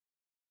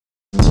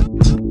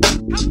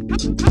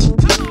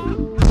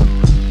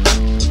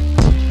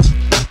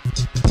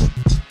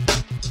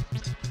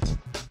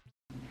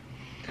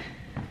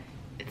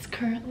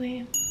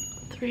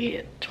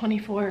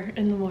6:24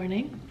 in the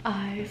morning.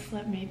 I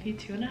slept maybe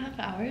 2.5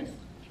 hours,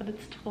 but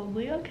it's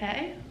totally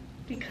okay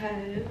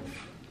because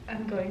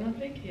I'm going on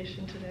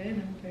vacation today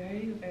and I'm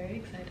very, very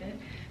excited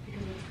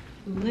because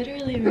it's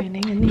literally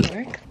raining in New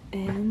York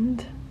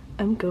and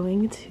I'm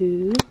going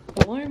to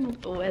warm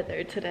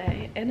weather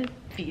today and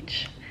a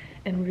beach.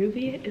 And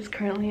Ruby is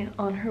currently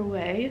on her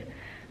way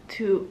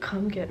to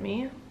come get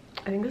me.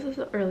 I think this is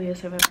the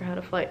earliest I've ever had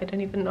a flight. I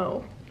didn't even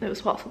know it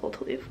was possible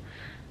to leave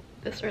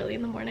this early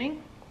in the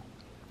morning.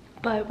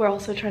 But we're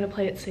also trying to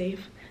play it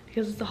safe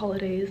because it's the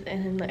holidays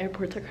and the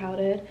airports are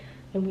crowded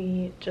and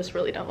we just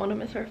really don't want to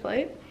miss our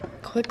flight.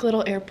 Quick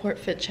little airport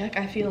fit check.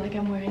 I feel like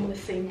I'm wearing the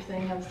same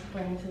thing I was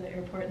wearing to the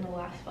airport in the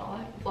last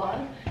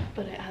vlog,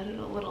 but I added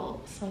a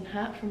little sun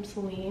hat from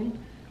Celine.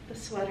 The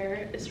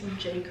sweater is from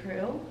J.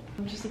 Crew.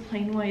 Just a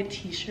plain white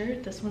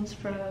t-shirt. This one's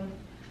from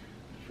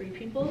Free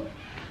People.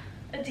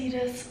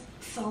 Adidas,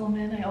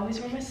 Solomon. I always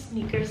wear my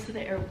sneakers to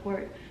the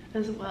airport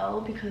as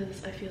well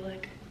because I feel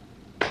like,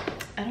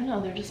 I don't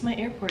know, they're just my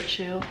airport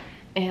shoe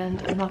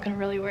and I'm not gonna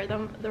really wear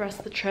them the rest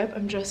of the trip.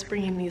 I'm just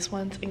bringing these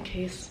ones in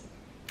case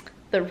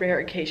the rare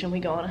occasion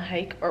we go on a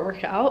hike or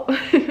work out.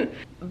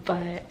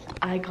 But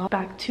I got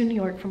back to New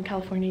York from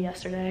California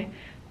yesterday,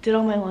 did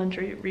all my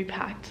laundry,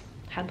 repacked,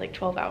 had like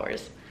 12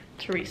 hours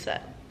to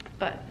reset,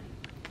 but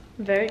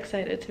I'm very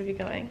excited to be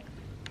going.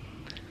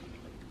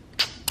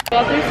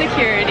 Got through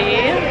security,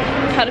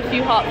 had a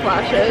few hot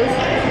flashes,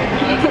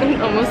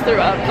 almost threw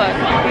up,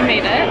 but we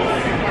made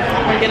it.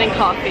 We're getting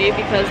coffee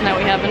because now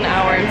we have an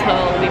hour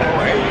until we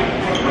board.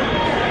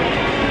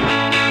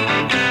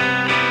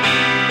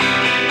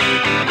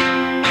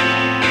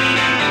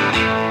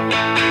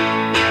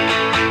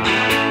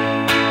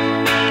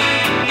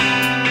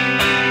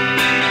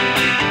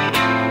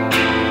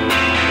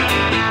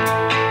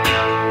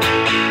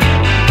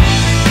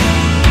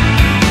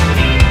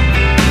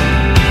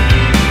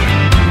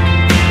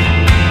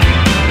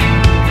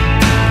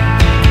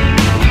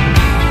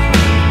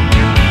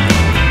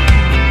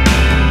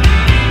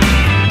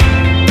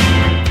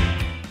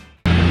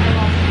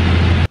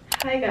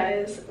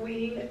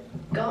 We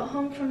got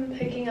home from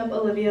picking up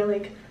Olivia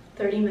like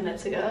 30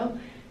 minutes ago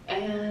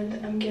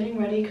and I'm getting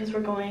ready because we're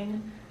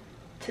going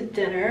to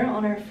dinner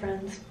on our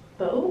friend's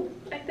boat,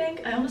 I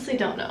think. I honestly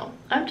don't know.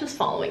 I'm just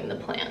following the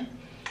plan.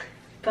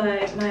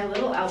 But my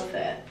little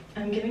outfit,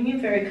 I'm getting me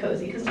very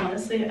cozy because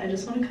honestly I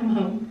just want to come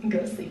home and go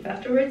to sleep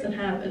afterwards and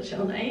have a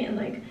chill night and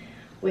like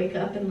wake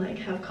up and like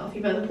have coffee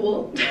by the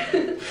pool.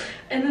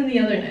 And then the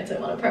other nights I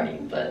want to party,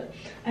 but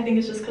I think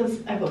it's just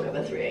because I woke up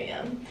at 3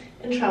 a.m.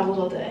 and traveled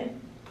all day.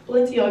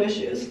 Balenciaga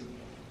shoes.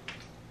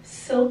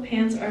 Silk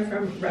pants are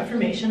from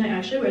Reformation. I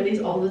actually wear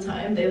these all the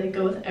time. They like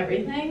go with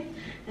everything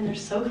and they're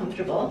so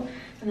comfortable.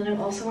 And then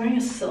I'm also wearing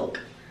a silk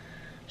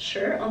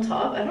shirt on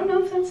top. I don't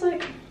know if that's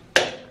like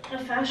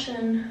a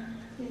fashion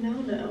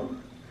no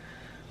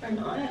or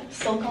not.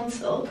 Silk on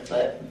silk,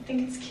 but I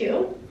think it's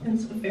cute and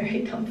it's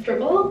very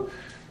comfortable.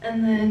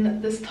 And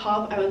then this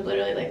top, I would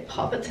literally like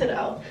pop a tit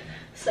out.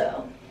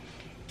 So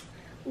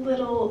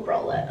little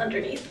bralette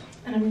underneath.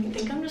 And I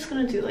think I'm just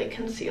gonna do like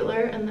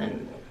concealer and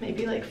then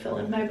maybe like fill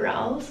in my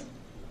brows.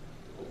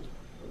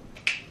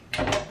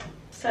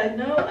 Side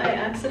note, I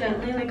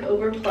accidentally like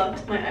over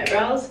plucked my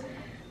eyebrows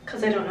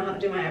because I don't know how to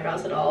do my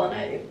eyebrows at all and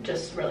I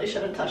just really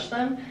shouldn't touch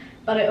them.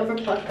 But I over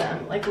plucked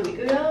them like a week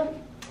ago,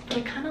 but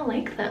I kind of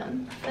like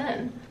them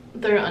thin.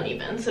 They're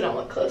uneven, so don't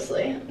look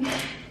closely.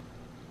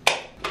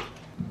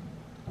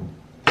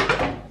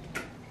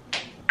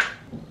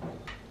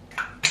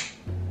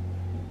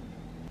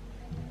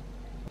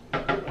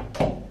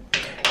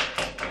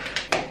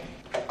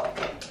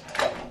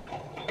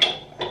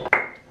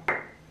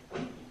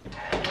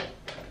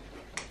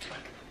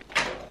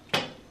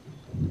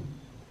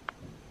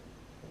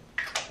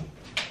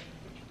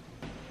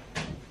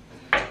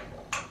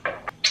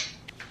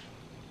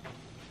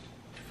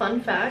 Fun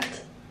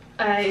fact,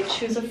 I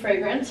choose a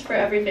fragrance for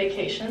every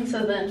vacation,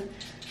 so then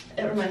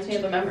it reminds me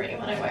of a memory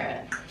when I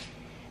wear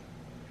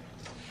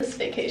it. This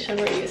vacation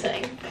we're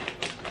using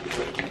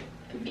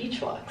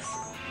Beach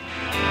Walks.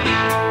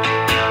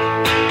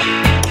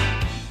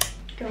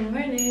 Good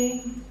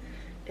morning.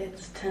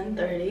 It's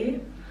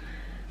 10:30.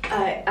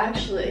 I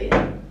actually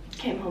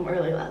came home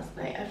early last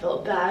night. I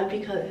felt bad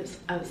because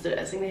I was the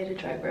designated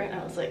driver and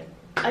I was like,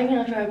 I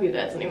can't drive you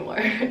guys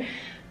anymore.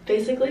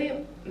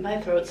 Basically,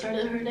 my throat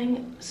started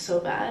hurting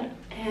so bad,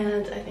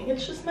 and I think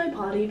it's just my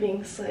body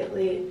being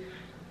slightly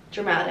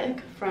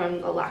dramatic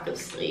from a lack of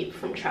sleep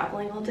from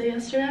traveling all day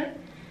yesterday.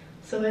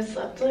 So I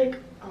slept like,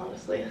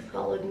 honestly, a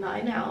solid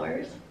 9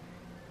 hours.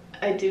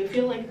 I do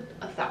feel like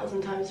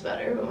 1,000 times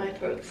better, but my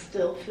throat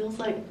still feels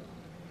like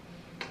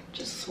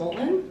just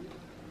swollen.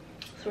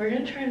 So we're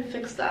gonna try and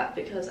fix that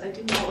because I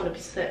do not want to be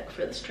sick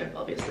for this trip,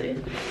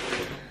 obviously.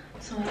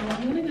 So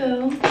I'm gonna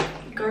go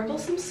gargle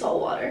some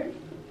salt water,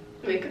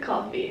 make a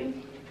coffee,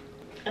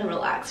 and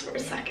relax for a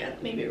second.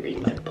 Maybe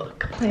read my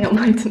book. Play on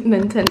my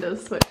Nintendo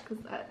Switch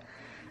because that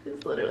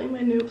is literally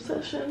my new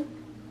obsession.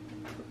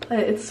 But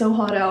it's so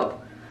hot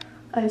out.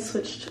 I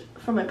switched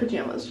from my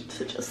pajamas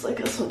to just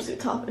like a swimsuit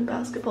top and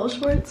basketball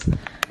shorts.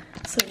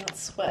 so I don't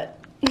sweat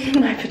in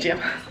my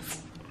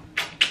pajamas.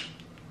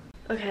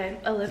 Okay,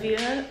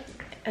 Olivia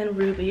and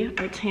Ruby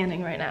are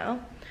tanning right now,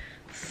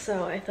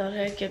 so I thought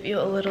I'd give you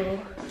a little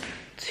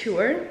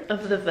tour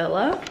of the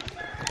villa.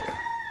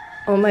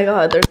 Oh my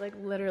god, there's like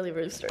literally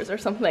roosters or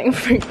something. I'm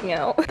freaking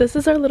out. This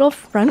is our little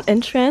front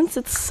entrance.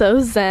 It's so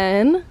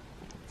zen.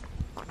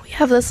 We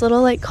have this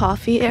little like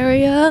coffee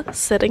area,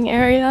 sitting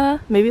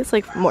area. Maybe it's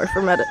like more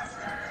for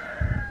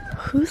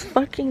who's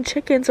fucking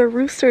chickens or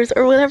roosters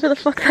or whatever the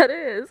fuck that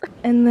is.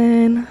 And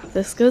then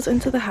this goes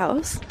into the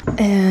house,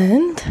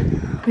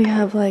 and we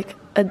have like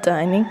a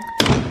dining.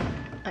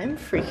 I'm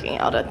freaking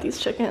out at these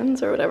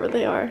chickens or whatever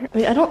they are. I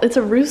mean, it's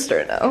a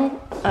rooster now.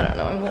 I don't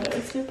know, I'm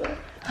literally stupid.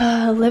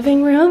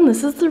 Living room.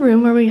 This is the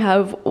room where we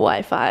have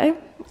Wi-Fi,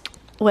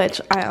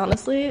 which I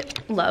honestly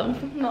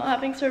love not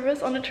having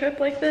service on a trip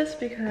like this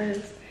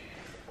because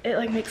it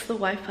like makes the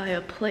Wi-Fi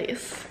a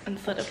place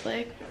instead of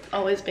like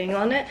always being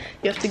on it.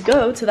 You have to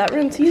go to that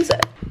room to use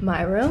it.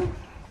 My room.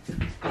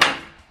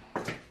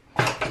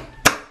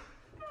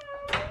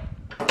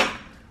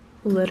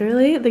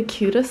 Literally the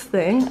cutest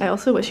thing. I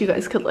also wish you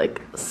guys could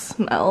like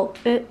smell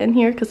it in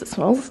here because it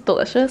smells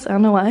delicious. I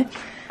don't know why.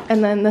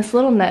 And then this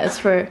little net is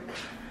for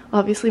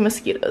obviously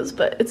mosquitoes,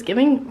 but it's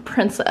giving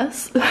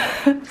princess.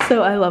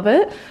 So I love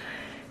it.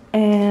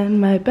 And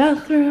my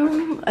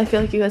bathroom. I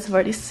feel like you guys have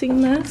already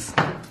seen this.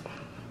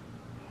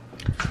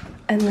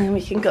 And then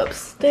we can go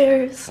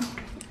upstairs.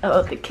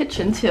 Oh, the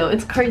kitchen too.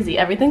 It's crazy.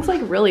 Everything's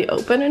like really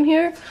open in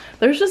here.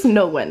 There's just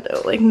no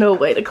window, like no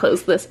way to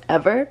close this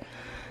ever.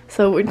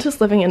 So we're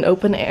just living in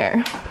open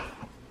air,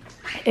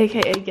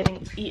 aka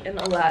getting eaten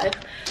alive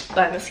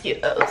by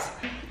mosquitoes.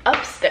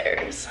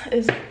 Upstairs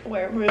is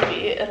where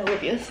Ruby and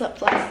Olivia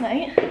slept last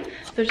night.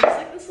 There's just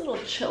like this little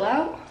chill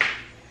out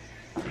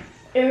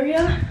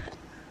area.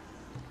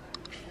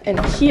 And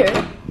here,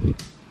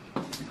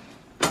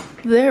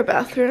 their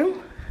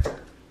bathroom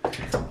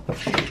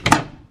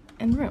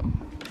and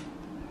room.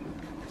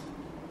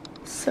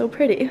 So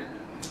pretty.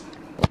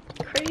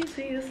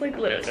 Crazy. It's like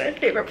literally my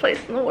favorite place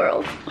in the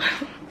world.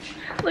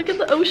 Look at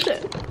the ocean.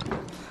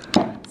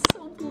 It's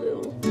so blue.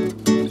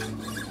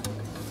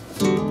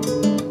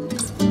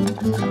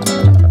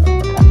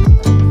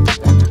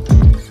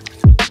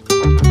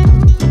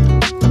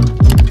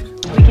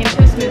 We came to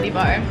a smoothie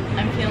bar.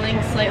 I'm feeling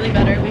slightly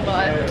better. We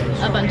bought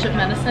a bunch of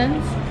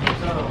medicines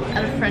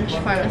at a French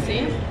pharmacy.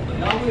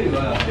 And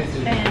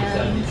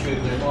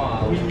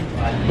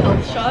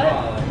health shot.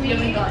 You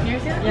haven't gotten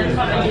yours yet? Yeah,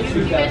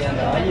 you guys can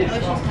go ahead. Oh,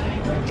 she's coming.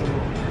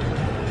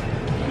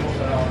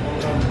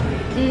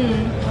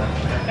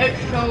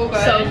 It's so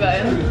good. So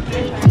good.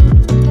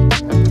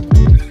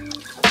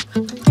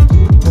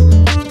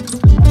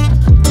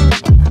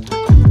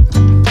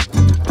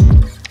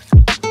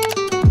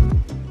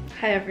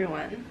 Hi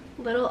everyone.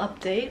 Little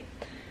update.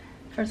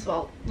 First of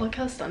all, look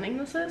how stunning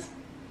this is.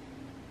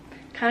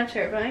 Kind of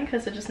terrifying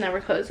because it just never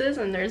closes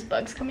and there's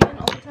bugs coming in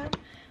all the time,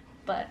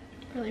 but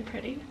really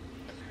pretty.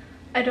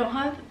 I don't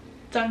have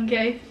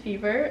dengue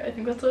fever, I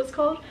think that's what it's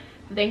called,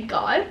 thank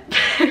god.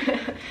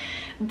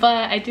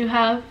 But I do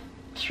have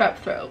strep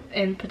throat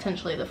and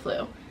potentially the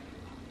flu,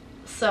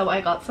 so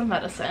I got some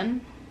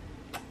medicine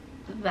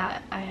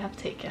that I have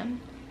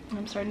taken and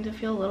I'm starting to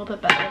feel a little bit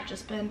better. I've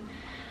just been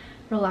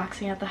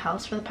relaxing at the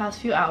house for the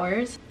past few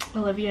hours.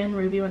 Olivia and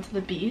Ruby went to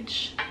the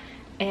beach,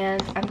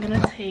 and I'm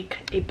gonna take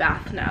a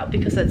bath now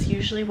because that's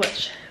usually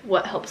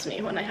what helps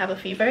me when I have a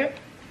fever.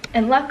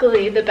 And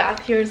luckily the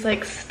bath here is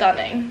like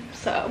stunning,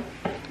 so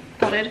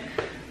thought I'd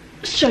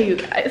show you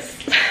guys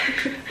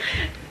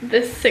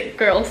this sick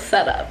girl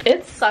setup.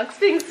 It sucks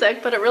being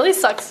sick, but it really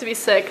sucks to be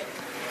sick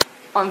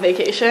on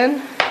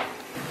vacation.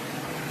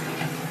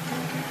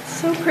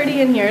 So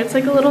pretty in here. It's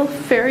like a little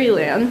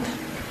fairyland.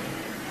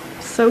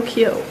 So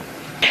cute.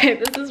 Okay,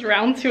 this is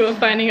round 2 of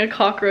finding a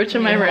cockroach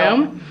in my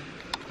room.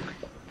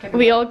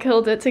 We all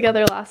killed it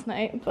together last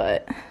night,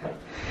 but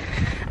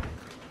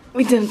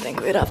we didn't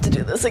think we'd have to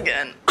do this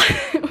again.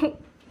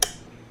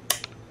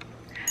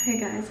 Hey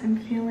guys, I'm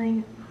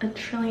feeling a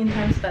trillion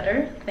times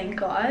better, thank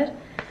god.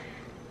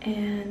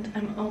 And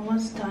I'm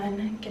almost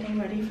done getting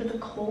ready for the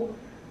Colt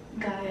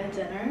Gaia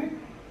dinner.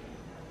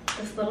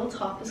 This little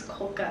top is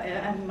Colt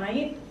Gaia. I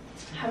might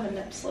have a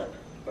nip slip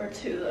or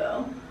 2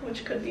 though,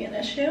 which could be an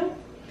issue.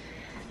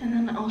 And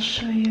then I'll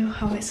show you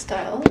how I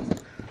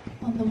styled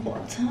on the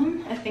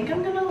bottom. I think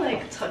I'm gonna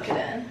like tuck it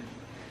in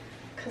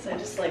because I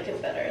just like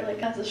it better,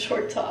 like as a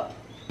short top.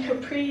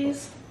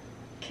 Capris,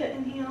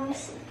 kitten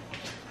heels.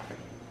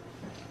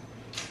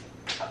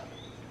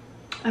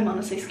 I'm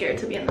honestly scared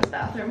to be in this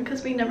bathroom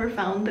because we never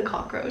found the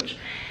cockroach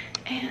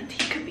and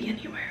he could be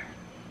anywhere.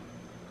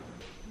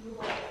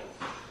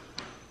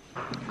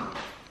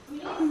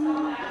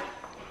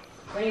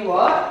 Wait,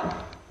 what?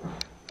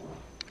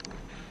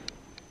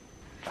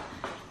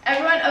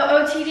 Everyone,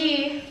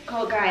 OOTD.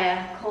 Colt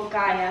Gaia, Colt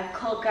Gaia,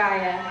 Colt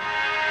Gaia.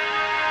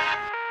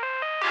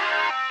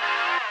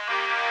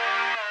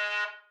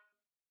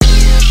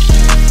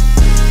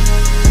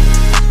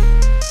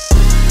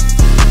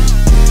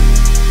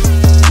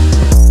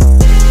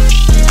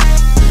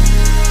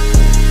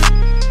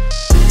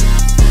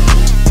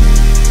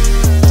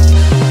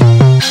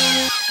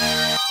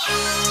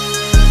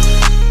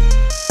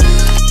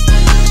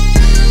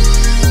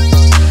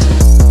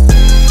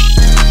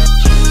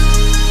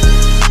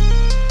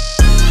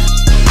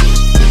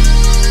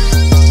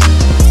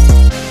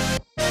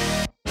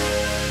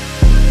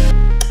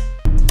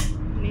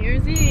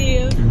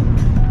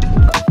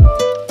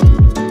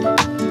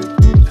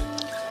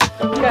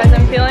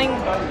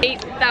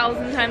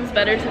 1,000 times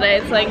better today.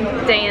 It's like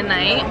day and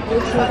night.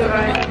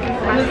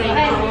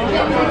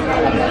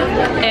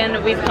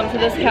 And we've come to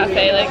this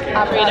cafe like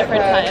 3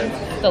 different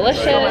times.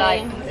 Delicious.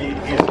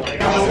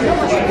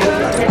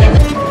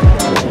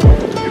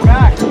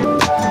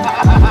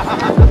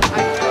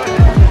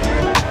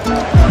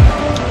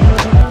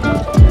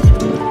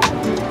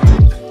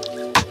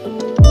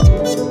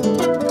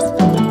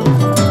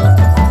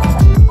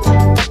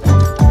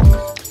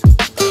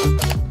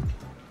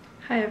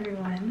 Hi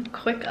everyone,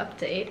 quick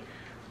update.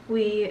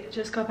 We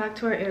just got back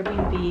to our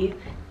Airbnb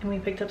and we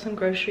picked up some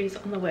groceries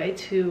on the way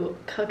to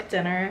cook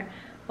dinner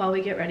while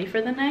we get ready for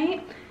the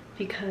night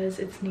because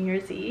it's New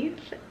Year's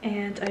Eve,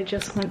 and I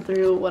just went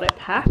through what I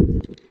packed.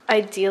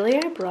 Ideally,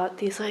 I brought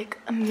these like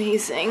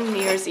amazing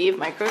New Year's Eve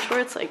micro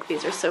shorts. Like,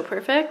 these are so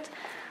perfect,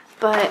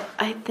 but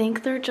I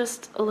think they're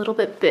just a little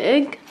bit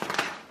big.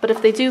 But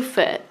if they do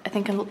fit, I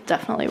think I'll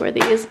definitely wear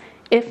these.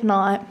 If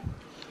not,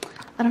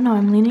 I don't know,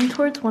 I'm leaning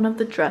towards one of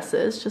the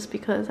dresses just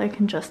because I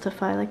can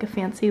justify like a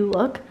fancy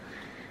look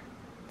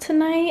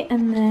tonight.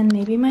 And then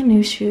maybe my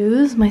new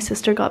shoes. My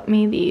sister got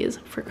me these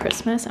for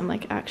Christmas. I'm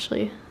like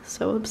actually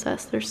so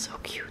obsessed. They're so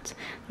cute.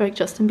 They're like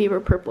Justin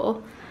Bieber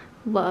purple.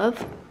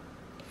 Love.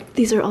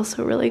 These are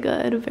also really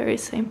good. Very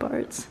St.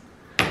 Barths.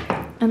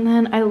 And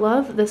then I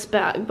love this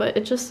bag, but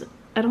it just,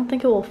 I don't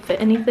think it will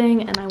fit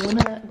anything, and I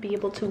want to be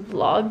able to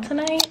vlog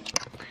tonight.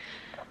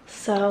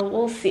 So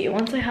we'll see.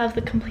 Once I have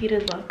the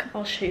completed look,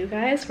 I'll show you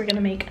guys. We're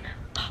gonna make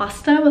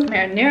pasta with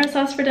marinara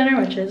sauce for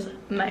dinner, which is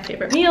my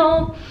favorite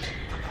meal.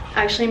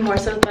 Actually, more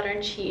so with butter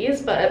and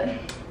cheese, but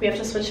we have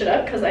to switch it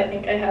up because I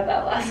think I had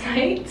that last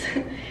night.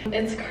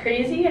 It's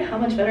crazy how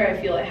much better I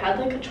feel. I had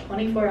like a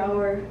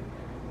 24-hour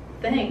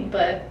thing,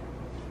 but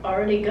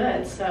already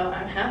good, so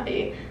I'm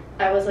happy.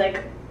 I was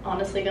like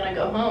honestly gonna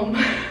go home.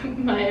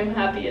 I am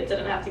happy it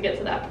didn't have to get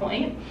to that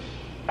point.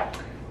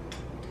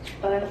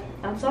 But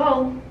that's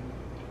all.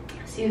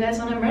 See you guys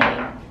when I'm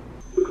ready.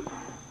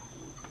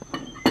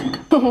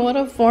 What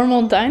a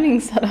formal dining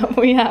setup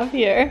we have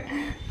here.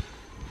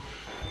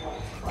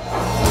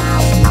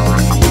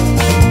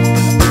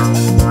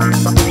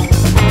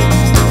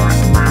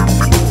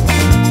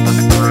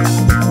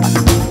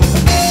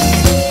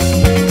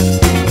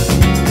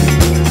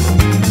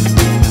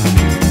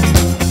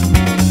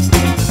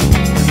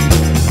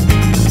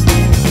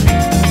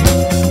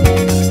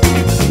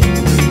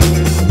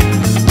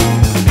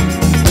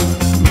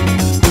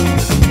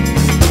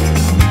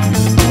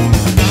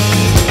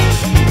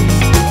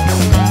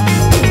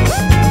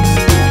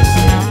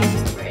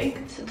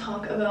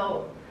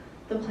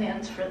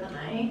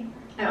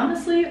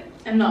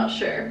 I'm not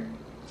sure.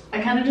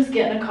 I kind of just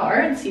get in a car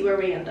and see where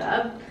we end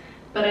up,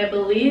 but I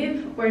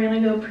believe we're gonna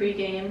go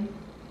pregame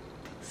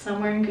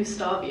somewhere in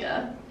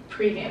Gustavia.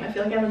 Pregame, I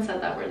feel like I haven't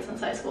said that word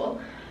since high school.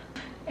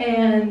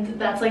 And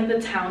that's like the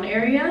town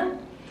area.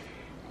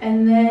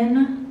 And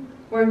then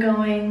we're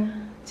going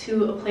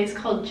to a place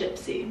called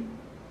Gypsy,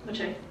 which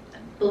I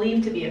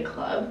believe to be a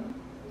club.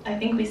 I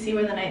think we see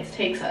where the night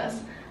takes us.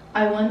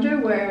 I wonder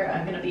where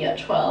I'm gonna be at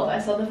 12. I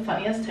saw the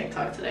funniest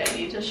TikTok today. I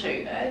need to show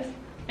you guys.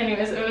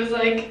 Anyways, it was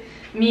like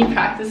me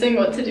practicing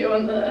what to do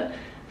when the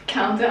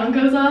countdown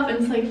goes off, and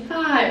it's like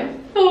 5,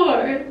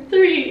 4,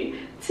 3,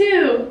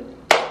 2.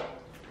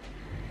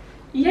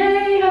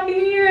 Yay, Happy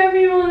New Year,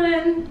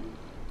 everyone.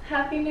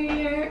 Happy New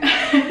Year.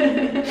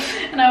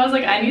 And I was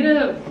like, I need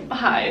to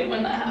hide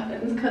when that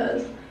happens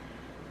because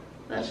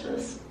that's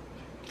just,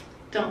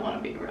 don't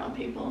want to be around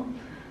people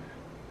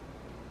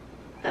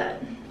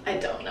that I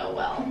don't know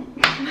well.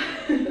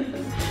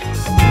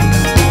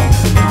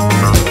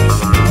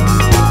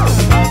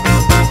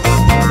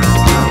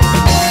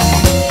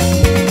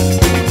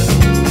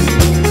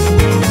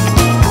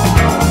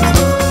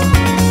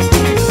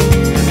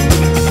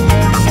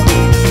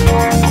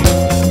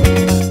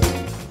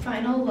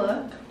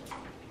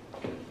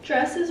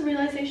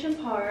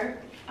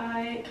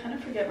 I kind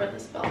of forget where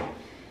this belt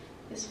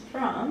is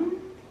from.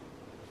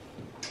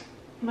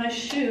 My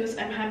shoes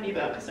I'm happy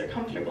about because they're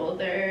comfortable.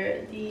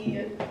 They're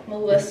the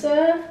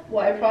Melissa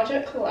Y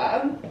Project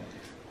collab.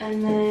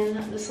 And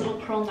then this little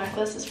pearl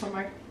necklace is from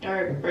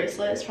our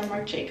bracelet is from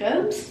Marc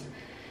Jacobs.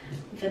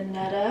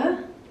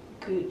 Veneta,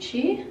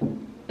 Gucci.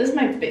 This is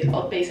my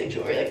basic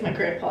jewelry, like my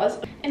grandpa's.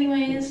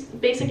 Anyways,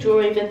 basic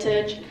jewelry,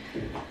 vintage.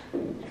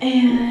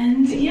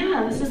 And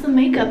yeah, this is the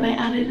makeup. I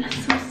added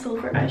some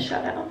silver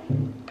eyeshadow.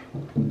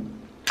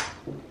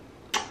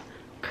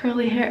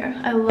 Curly hair.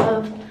 I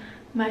love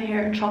my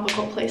hair in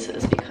tropical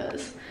places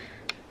because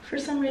for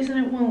some reason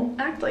it won't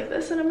act like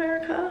this in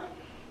America.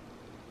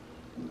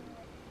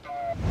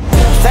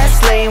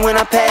 Fast lane when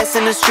I pass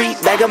in the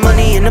street, bag of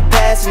money in the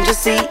passenger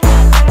seat.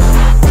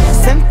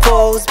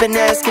 Simcoe's been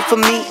asking for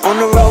me on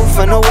the road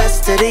from the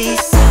west to the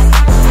east.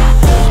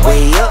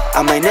 Way up,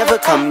 I might never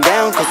come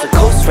down, cause the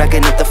coast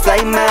racking up the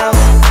flight miles.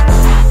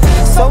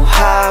 So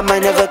high, I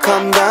might never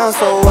come down,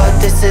 so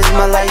what, this is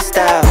my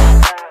lifestyle.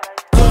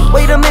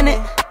 Wait a minute,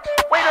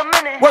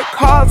 work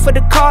hard for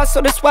the car,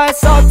 so that's why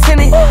it's all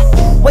tinted.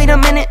 Wait a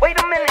minute,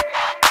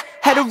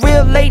 had a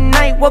real late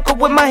night, woke up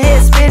with my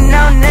head spinning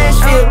out in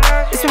Nashville.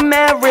 It's been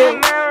mad real,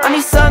 I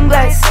need sun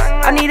blessed.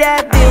 I need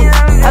that bill.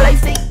 I like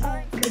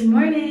fake. Good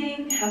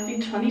morning, happy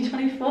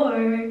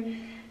 2024.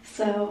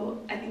 So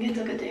I think I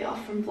took a day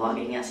off from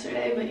vlogging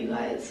yesterday, but you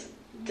guys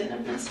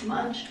didn't miss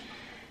much.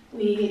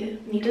 We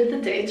needed the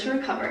day to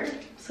recover,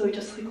 so we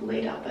just like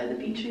laid out by the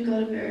beach and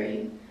got a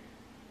very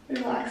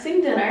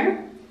relaxing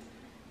dinner.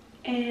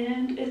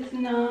 And it's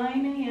 9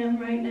 a.m.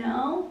 right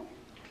now,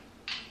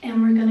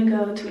 and we're gonna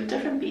go to a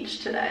different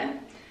beach today.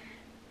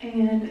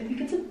 And I think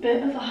it's a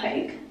bit of a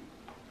hike,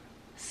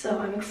 so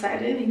I'm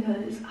excited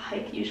because a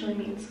hike usually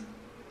means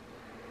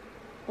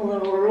a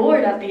little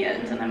reward at the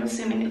end, and I'm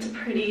assuming it's a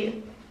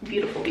pretty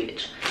beautiful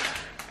beach.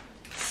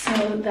 So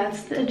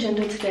that's the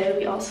agenda today.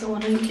 We also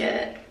want to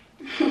get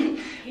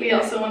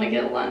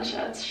lunch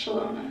at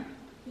Shalona.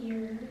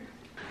 Here.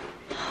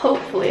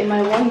 Hopefully,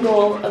 my one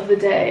goal of the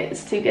day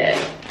is to get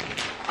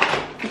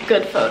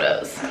good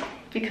photos,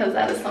 because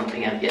that is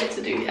something I've yet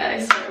to do yet.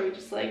 I swear, we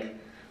just like,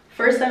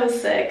 first I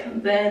was sick,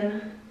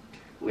 then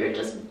we were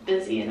just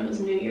busy and it was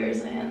New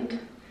Year's, and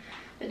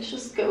it's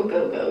just go,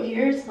 go, go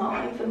here. It's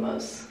not like the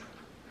most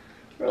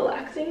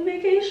relaxing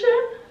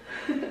vacation,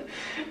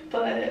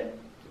 but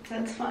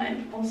that's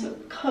fine. Also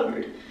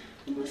covered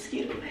in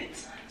mosquito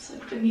bites, so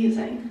I've been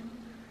using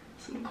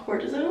some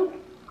cortisone.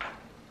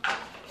 A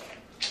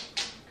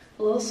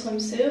little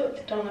swimsuit.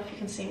 I don't know if you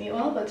can see me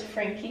well, but it's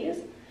Frankie's.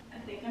 I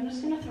think I'm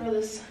just gonna throw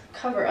this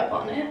cover up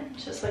on it.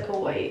 It's just like a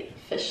white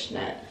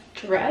fishnet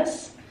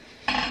dress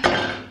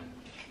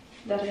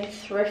that I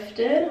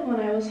thrifted when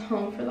I was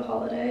home for the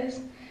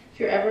holidays. If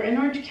you're ever in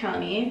Orange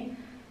County,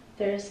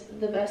 there's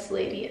the best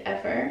lady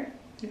ever.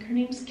 I think her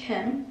name's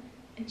Kim,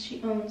 and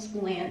she owns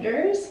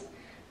Landers,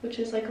 which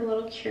is like a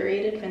little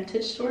curated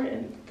vintage store,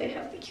 and they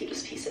have the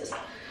cutest pieces.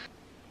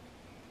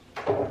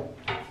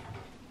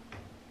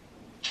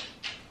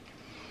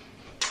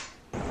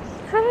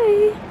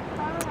 Hi.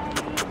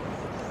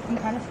 I'm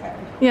kind of scared.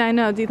 Yeah, I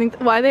know. Do you think,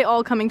 why are they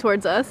all coming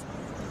towards us?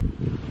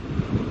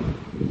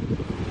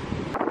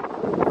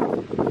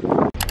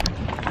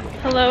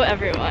 Hello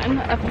everyone,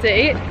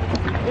 update.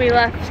 We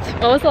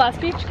left, what was the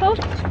last beach called?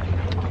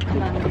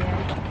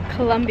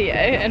 Colombier,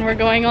 and we're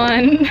going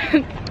on,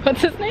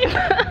 what's his name?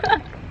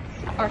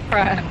 Our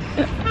friend.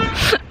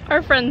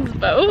 Our friend's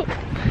boat.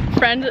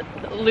 Friend,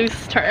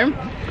 loose term.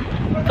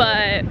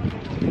 But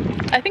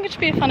I think it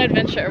should be a fun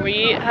adventure.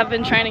 We have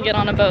been trying to get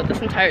on a boat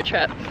this entire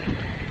trip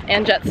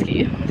and jet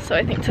ski, so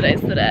I think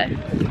today's the day.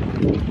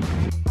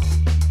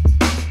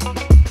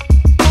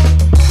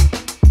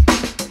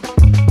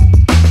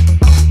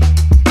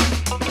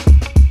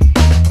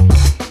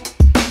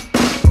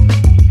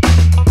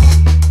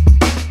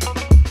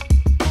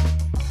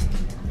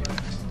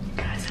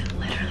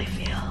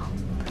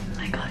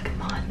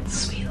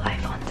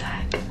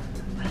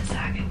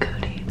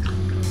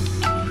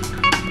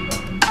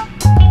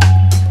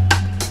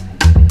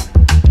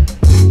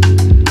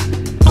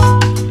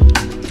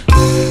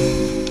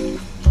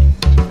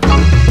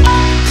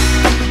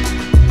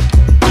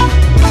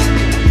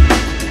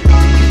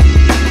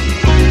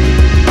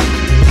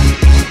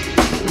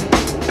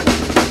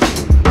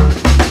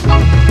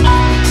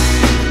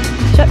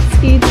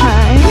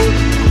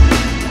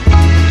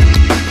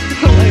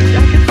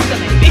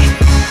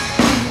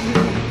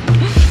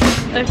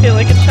 I feel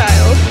like a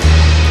child.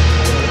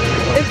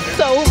 It's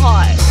so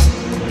hot.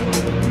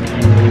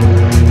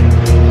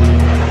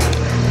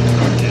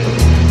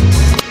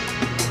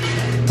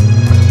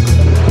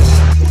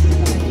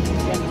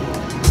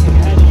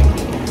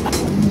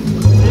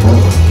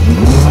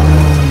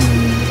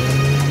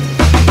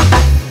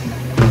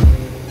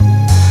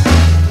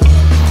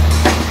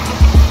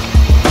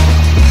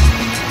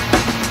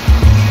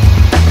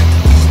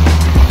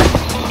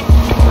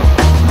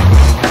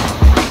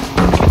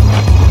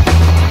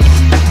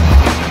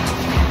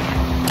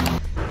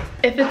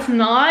 If it's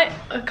not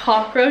a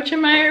cockroach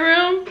in my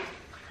room,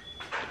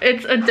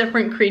 it's a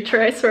different creature,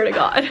 I swear to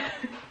God.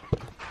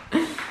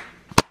 Where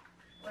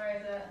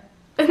is it?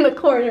 In the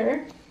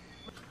corner.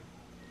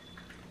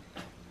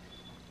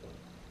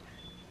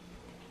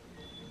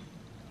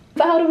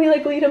 But how do we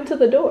like lead him to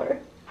the door?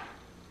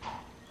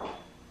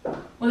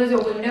 Well, there's a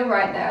window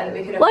right there that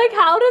we could have. Like,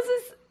 how does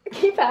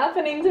this keep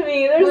happening to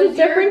me? There's a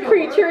different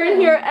creature in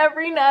here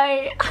every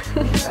night.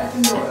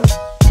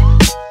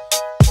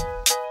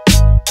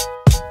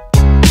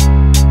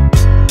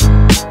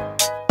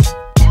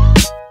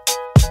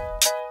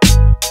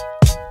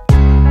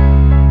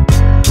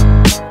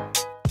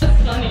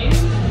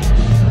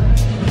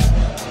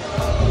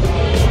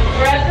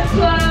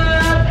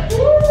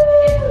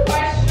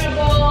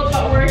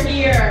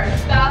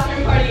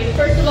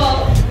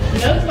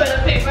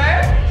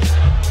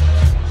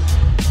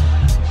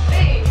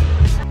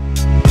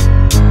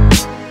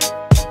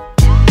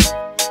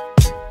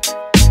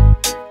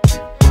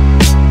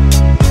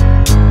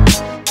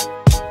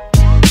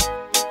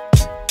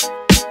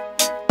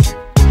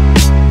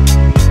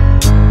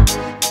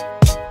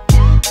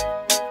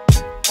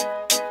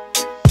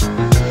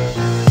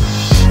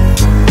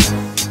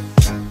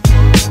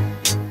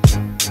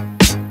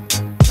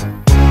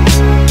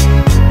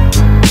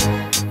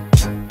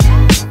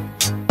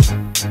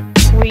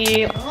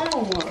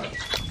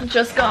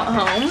 just got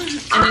home and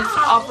it's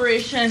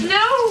Operation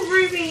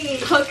Ruby!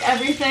 Cook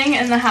everything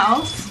in the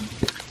house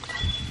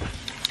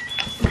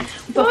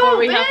before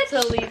we have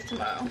to leave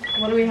tomorrow.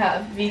 What do we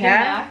have? Vegan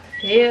mac?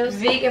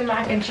 Vegan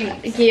mac and cheese.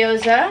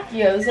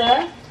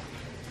 Gyoza.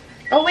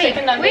 Oh wait,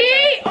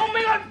 oh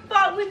my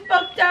god, we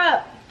fucked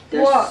up.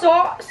 There's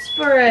sauce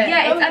for it.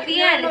 Yeah, it's at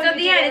the end, it's at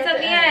the end, it's at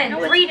the end.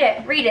 No, read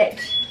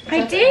it.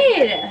 I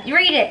did. You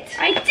read it.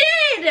 I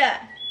did.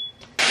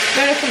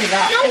 No, it's in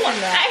that. No,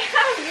 I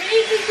have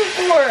made this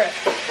before.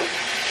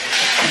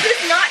 Does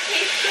this not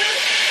taste good?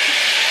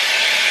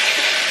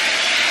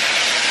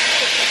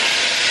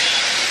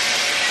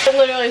 It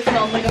literally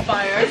smells like a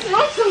fire. It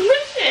smells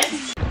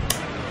delicious.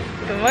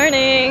 Good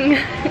morning.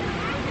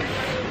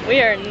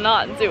 We are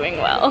not doing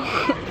well.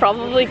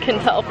 Probably can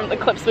tell from the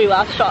clips we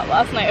last shot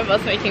last night of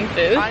us making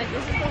food.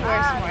 This is the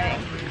worst morning.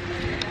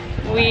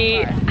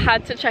 We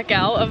had to check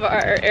out of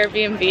our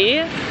Airbnb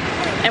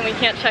and we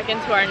can't check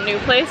into our new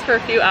place for a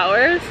few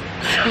hours.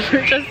 So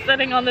we're just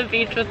sitting on the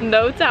beach with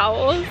no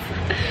towels,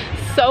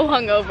 so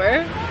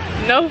hungover,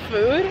 no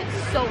food.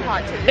 It's so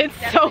hot today.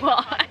 It's so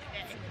hot.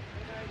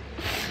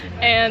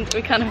 And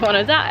we kind of want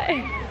to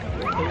die.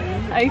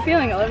 How are you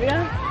feeling,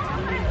 Olivia?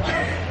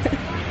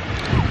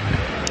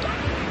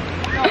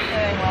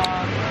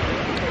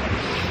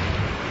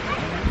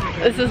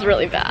 This is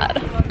really bad.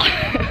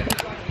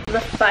 The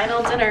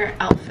final dinner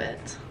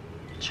outfit.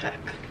 Check.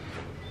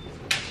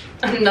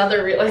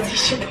 Another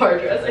realization bar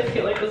dress. I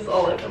feel like this is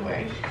all I've been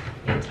wearing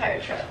the entire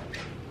trip.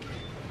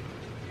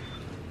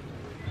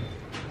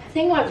 I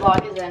think my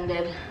vlog has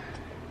ended.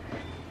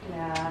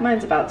 Yeah.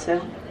 Mine's about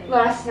to.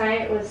 Last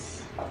night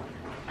was,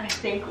 I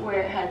think, where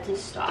it had to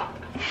stop.